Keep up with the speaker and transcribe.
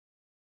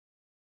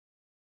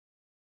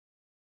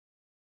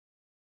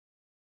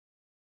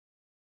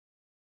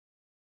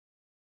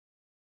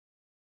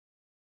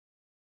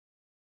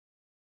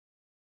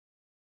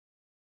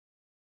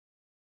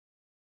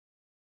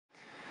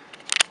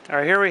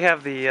Alright, here we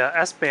have the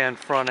S-Band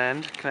front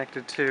end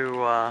connected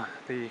to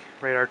the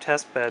radar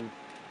test bed.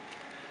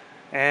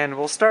 And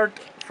we'll start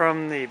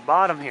from the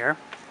bottom here.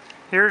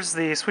 Here's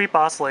the sweep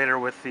oscillator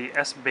with the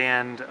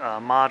S-Band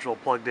module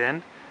plugged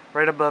in.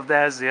 Right above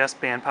that is the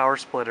S-Band power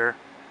splitter.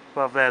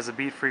 Above that is a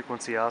beat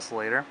frequency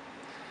oscillator.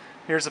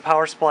 Here's the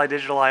power supply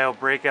digital I/O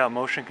breakout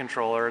motion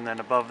controller, and then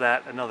above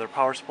that another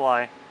power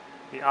supply.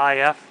 The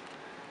IF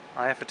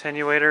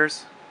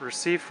attenuators,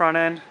 receive front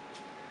end,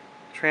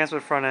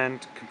 transmit front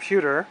end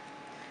computer,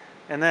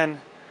 and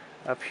then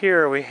up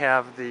here we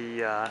have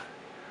the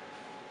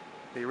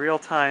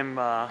real-time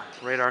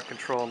radar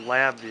controlled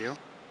lab view.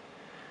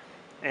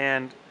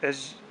 And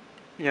as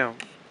you know,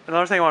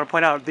 another thing I want to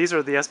point out, these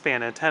are the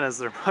S-band antennas.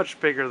 They're much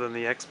bigger than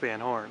the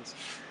X-band horns.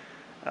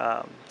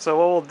 So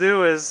what we'll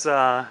do is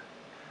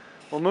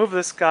we'll move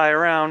this guy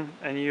around,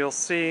 and you'll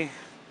see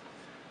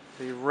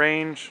the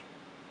range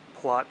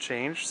plot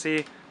change.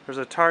 See, there's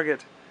a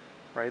target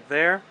right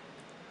there,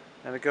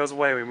 and it goes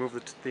away. We move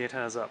the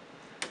antennas up.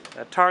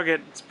 That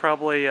target is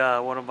probably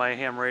one of my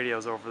ham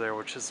radios over there,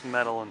 which is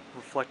metal and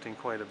reflecting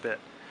quite a bit.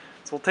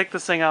 So we'll take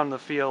this thing out in the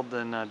field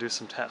and do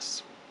some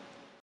tests.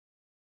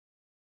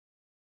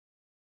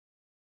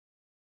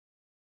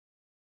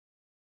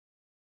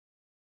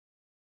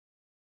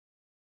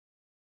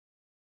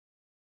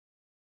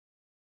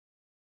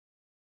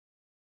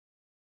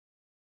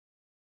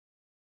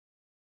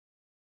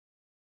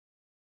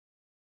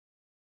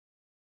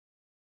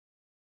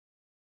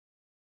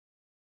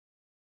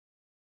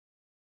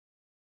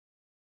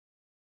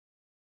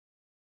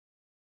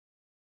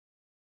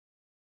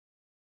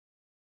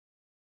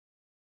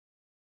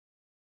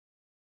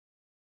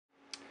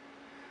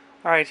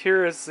 Alright,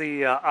 here is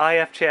the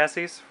IF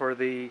chassis for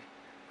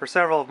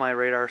several of my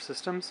radar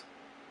systems.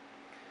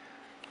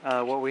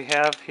 What we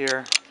have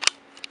here,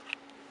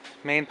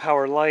 main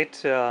power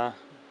light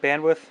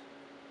bandwidth,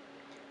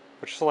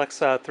 which selects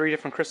 3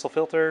 different crystal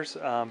filters,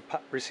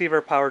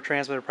 receiver power,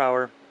 transmitter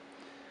power,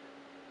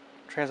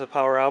 transmit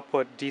power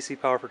output,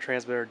 DC power for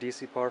transmitter,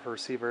 DC power for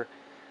receiver,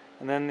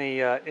 and then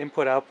the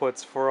input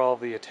outputs for all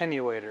the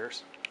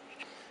attenuators,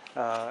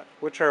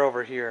 which are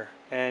over here.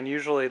 And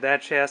usually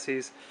that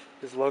chassis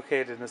is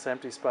located in this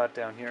empty spot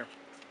down here.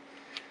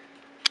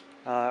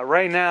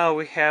 Right now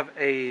we have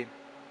a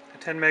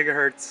 10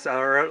 megahertz,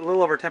 or a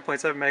little over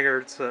 10.7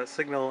 megahertz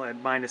signal at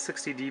minus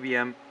 60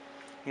 dBm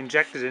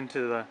injected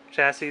into the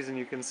chassis, and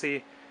you can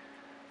see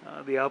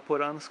the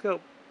output on the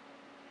scope.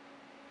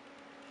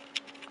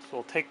 So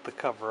we'll take the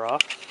cover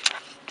off.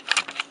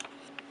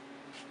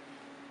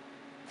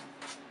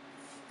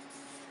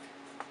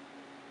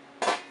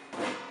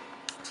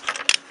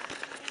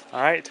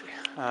 Alright,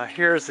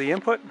 here's the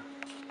input.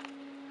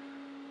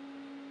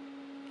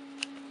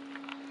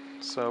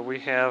 So we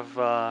have,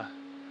 I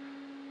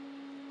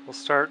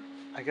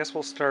guess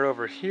we'll start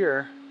over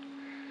here.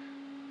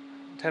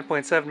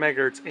 10.7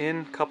 megahertz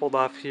in, coupled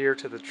off here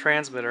to the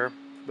transmitter.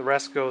 The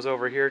rest goes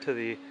over here to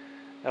the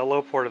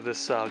LO port of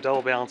this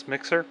double balanced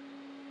mixer.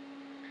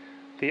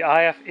 The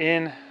IF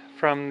in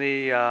from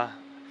the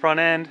front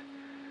end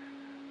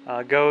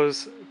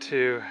goes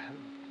to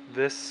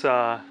this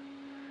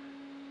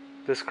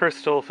this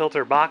crystal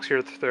filter box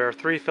here. There are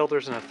 3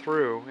 filters and a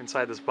through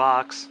inside this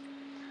box.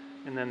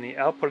 And then the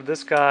output of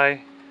this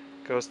guy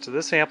goes to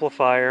this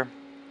amplifier.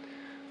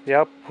 The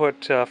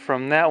output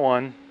from that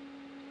one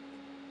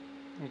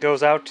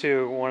goes out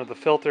to one of the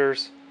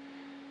filters,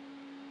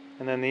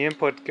 and then the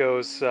input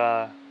goes,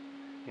 the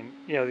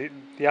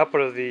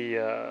output of the,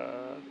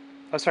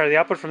 the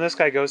output from this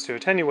guy goes to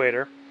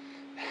attenuator,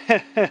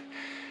 and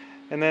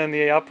then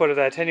the output of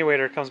that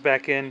attenuator comes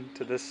back in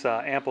to this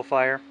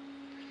amplifier,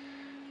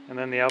 and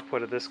then the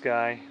output of this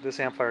guy, this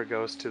amplifier,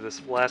 goes to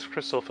this last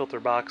crystal filter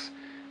box.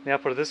 The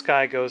output of this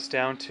guy goes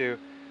down to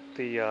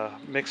the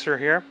mixer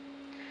here,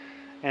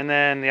 and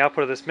then the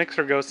output of this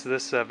mixer goes to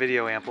this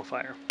video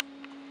amplifier.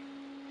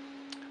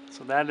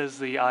 So that is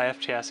the IF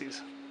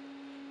chassis.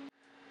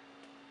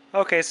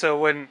 Okay,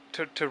 so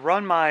to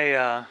run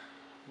my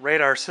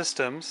radar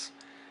systems,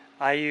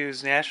 I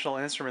use National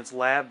Instruments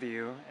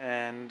LabVIEW,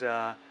 and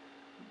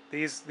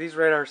these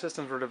radar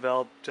systems were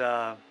developed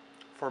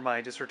for my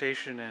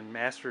dissertation and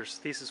master's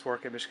thesis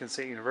work at Michigan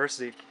State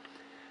University.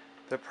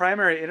 The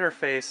primary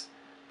interface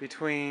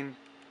between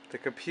the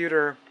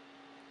computer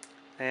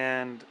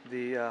and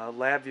the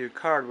LabVIEW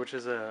card, which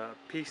is a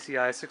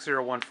PCI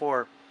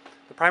 6014,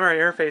 the primary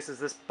interface is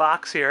this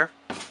box here.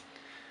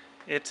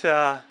 It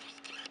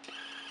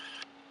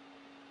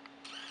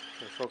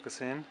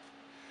focus in.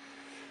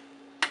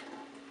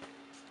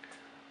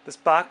 This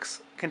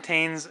box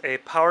contains a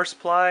power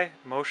supply,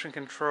 motion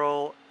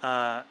control,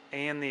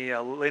 and the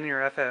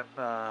linear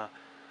FM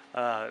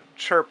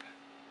chirp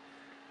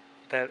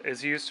that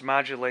is used to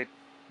modulate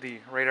the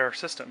radar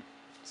system.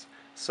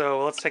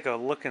 So let's take a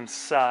look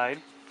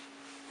inside.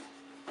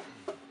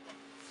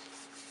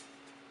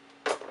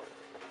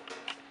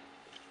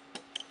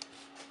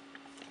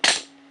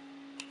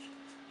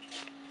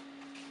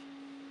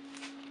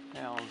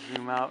 Now I'll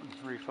zoom out and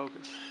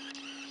refocus.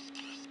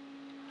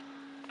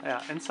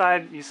 Yeah,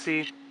 inside you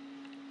see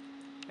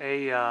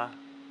a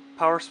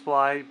power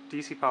supply,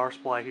 DC power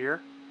supply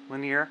here,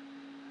 linear.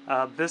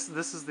 This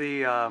is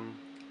the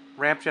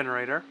ramp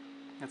generator.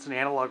 It's an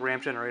analog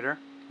ramp generator,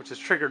 which is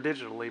triggered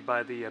digitally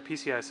by the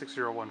PCI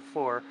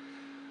 6014.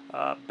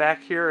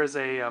 Back here is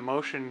a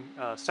motion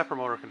stepper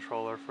motor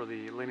controller for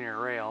the linear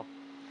rail.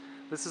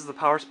 This is the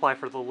power supply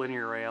for the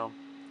linear rail.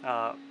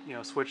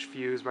 Switch,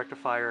 fuse,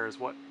 rectifiers,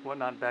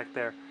 whatnot back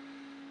there.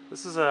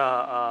 This is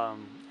a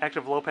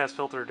active low-pass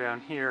filter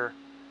down here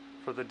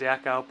for the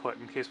DAC output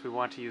in case we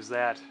want to use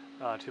that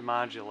to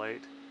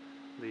modulate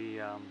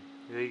the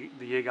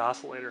YIG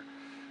oscillator.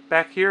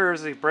 Back here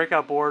is the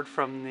breakout board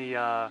from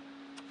the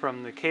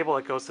cable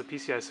that goes to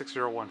PCI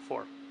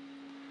 6014.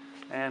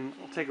 And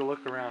we'll take a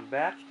look around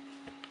back.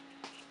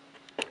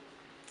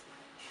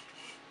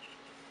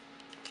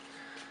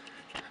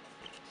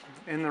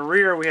 In the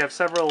rear, we have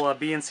several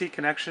B and C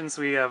connections.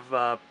 We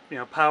have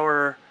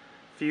power,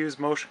 fuse,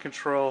 motion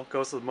control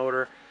goes to the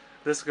motor.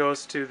 This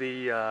goes to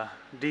the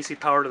DC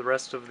power to the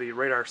rest of the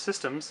radar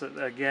systems.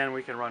 Again,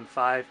 we can run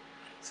 5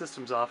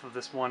 systems off of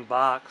this one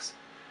box.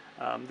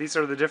 These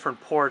are the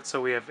different ports.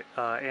 So we have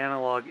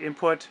analog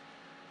input,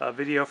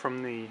 video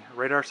from the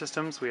radar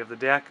systems. We have the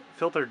DAC,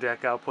 filter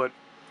DAC output,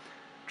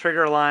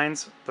 trigger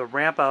lines, the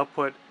ramp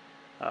output.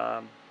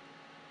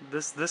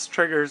 This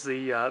triggers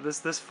the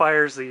this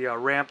fires the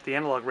ramp, the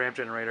analog ramp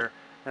generator.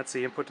 That's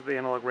the input to the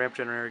analog ramp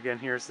generator. Again,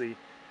 here's the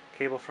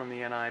cable from the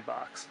NI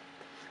box.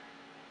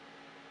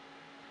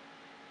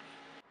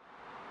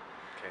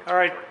 Okay, all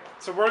right,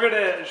 so we're going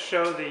to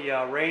show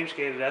the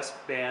range-gated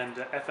S-Band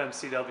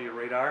FMCW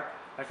radar.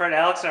 My friend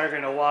Alex and I are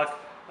going to walk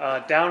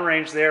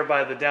downrange there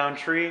by the down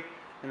tree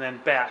and then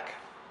back.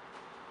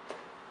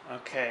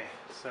 Okay,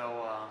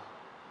 so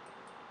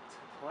let's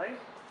hit play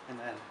and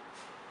then.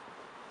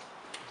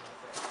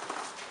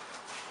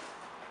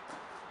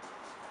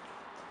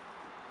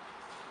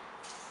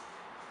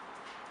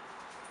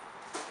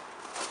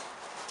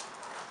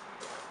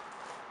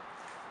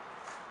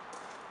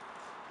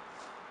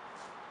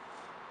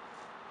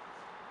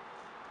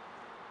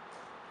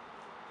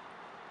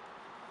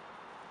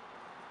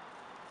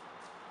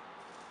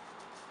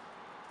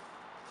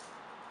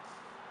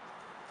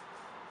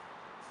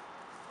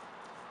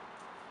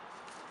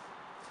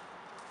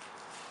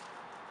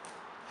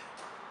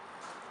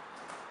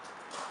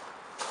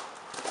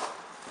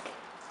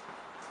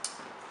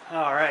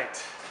 All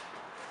right.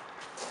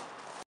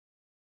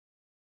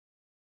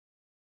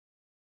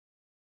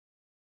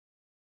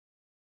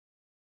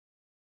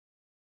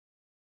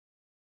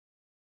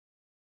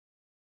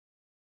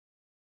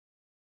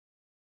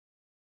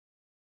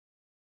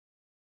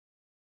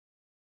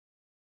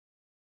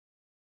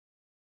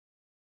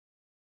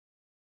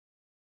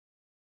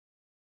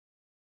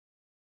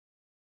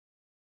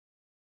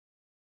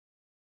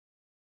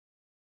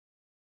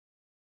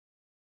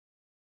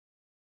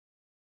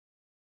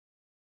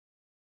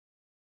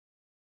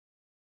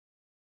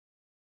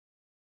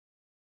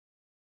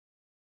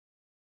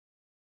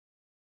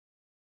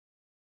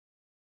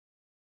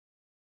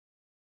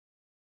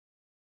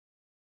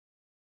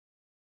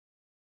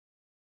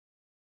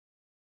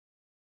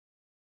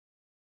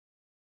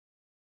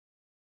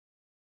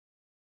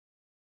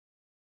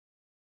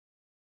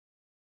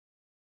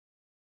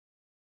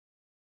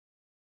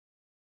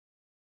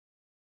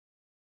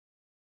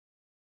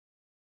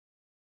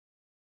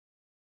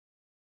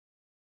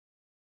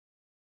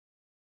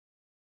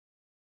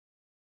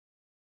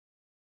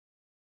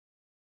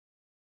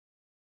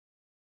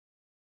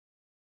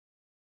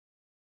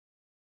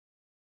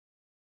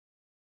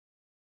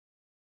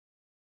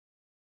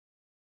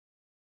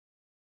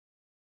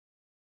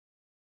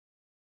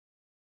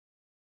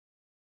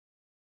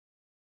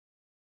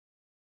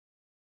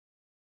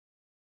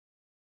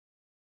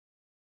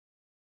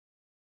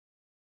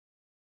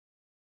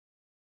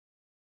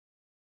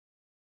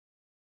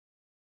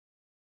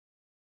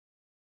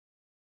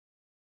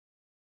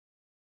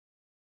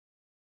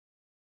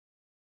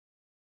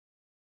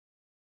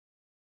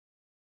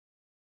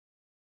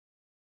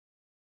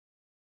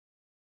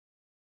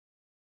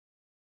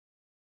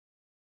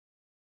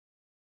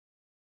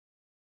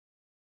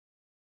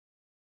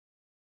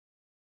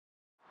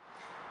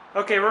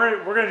 Okay,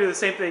 we're going to do the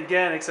same thing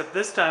again, except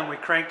this time we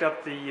cranked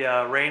up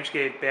the range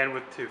gate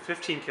bandwidth to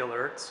 15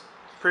 kilohertz.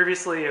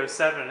 Previously it was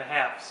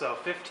 7.5, so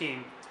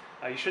 15,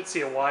 you should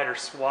see a wider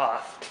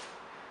swath.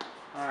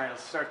 All right,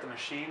 let's start the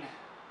machine.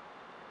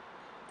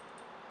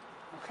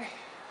 Okay.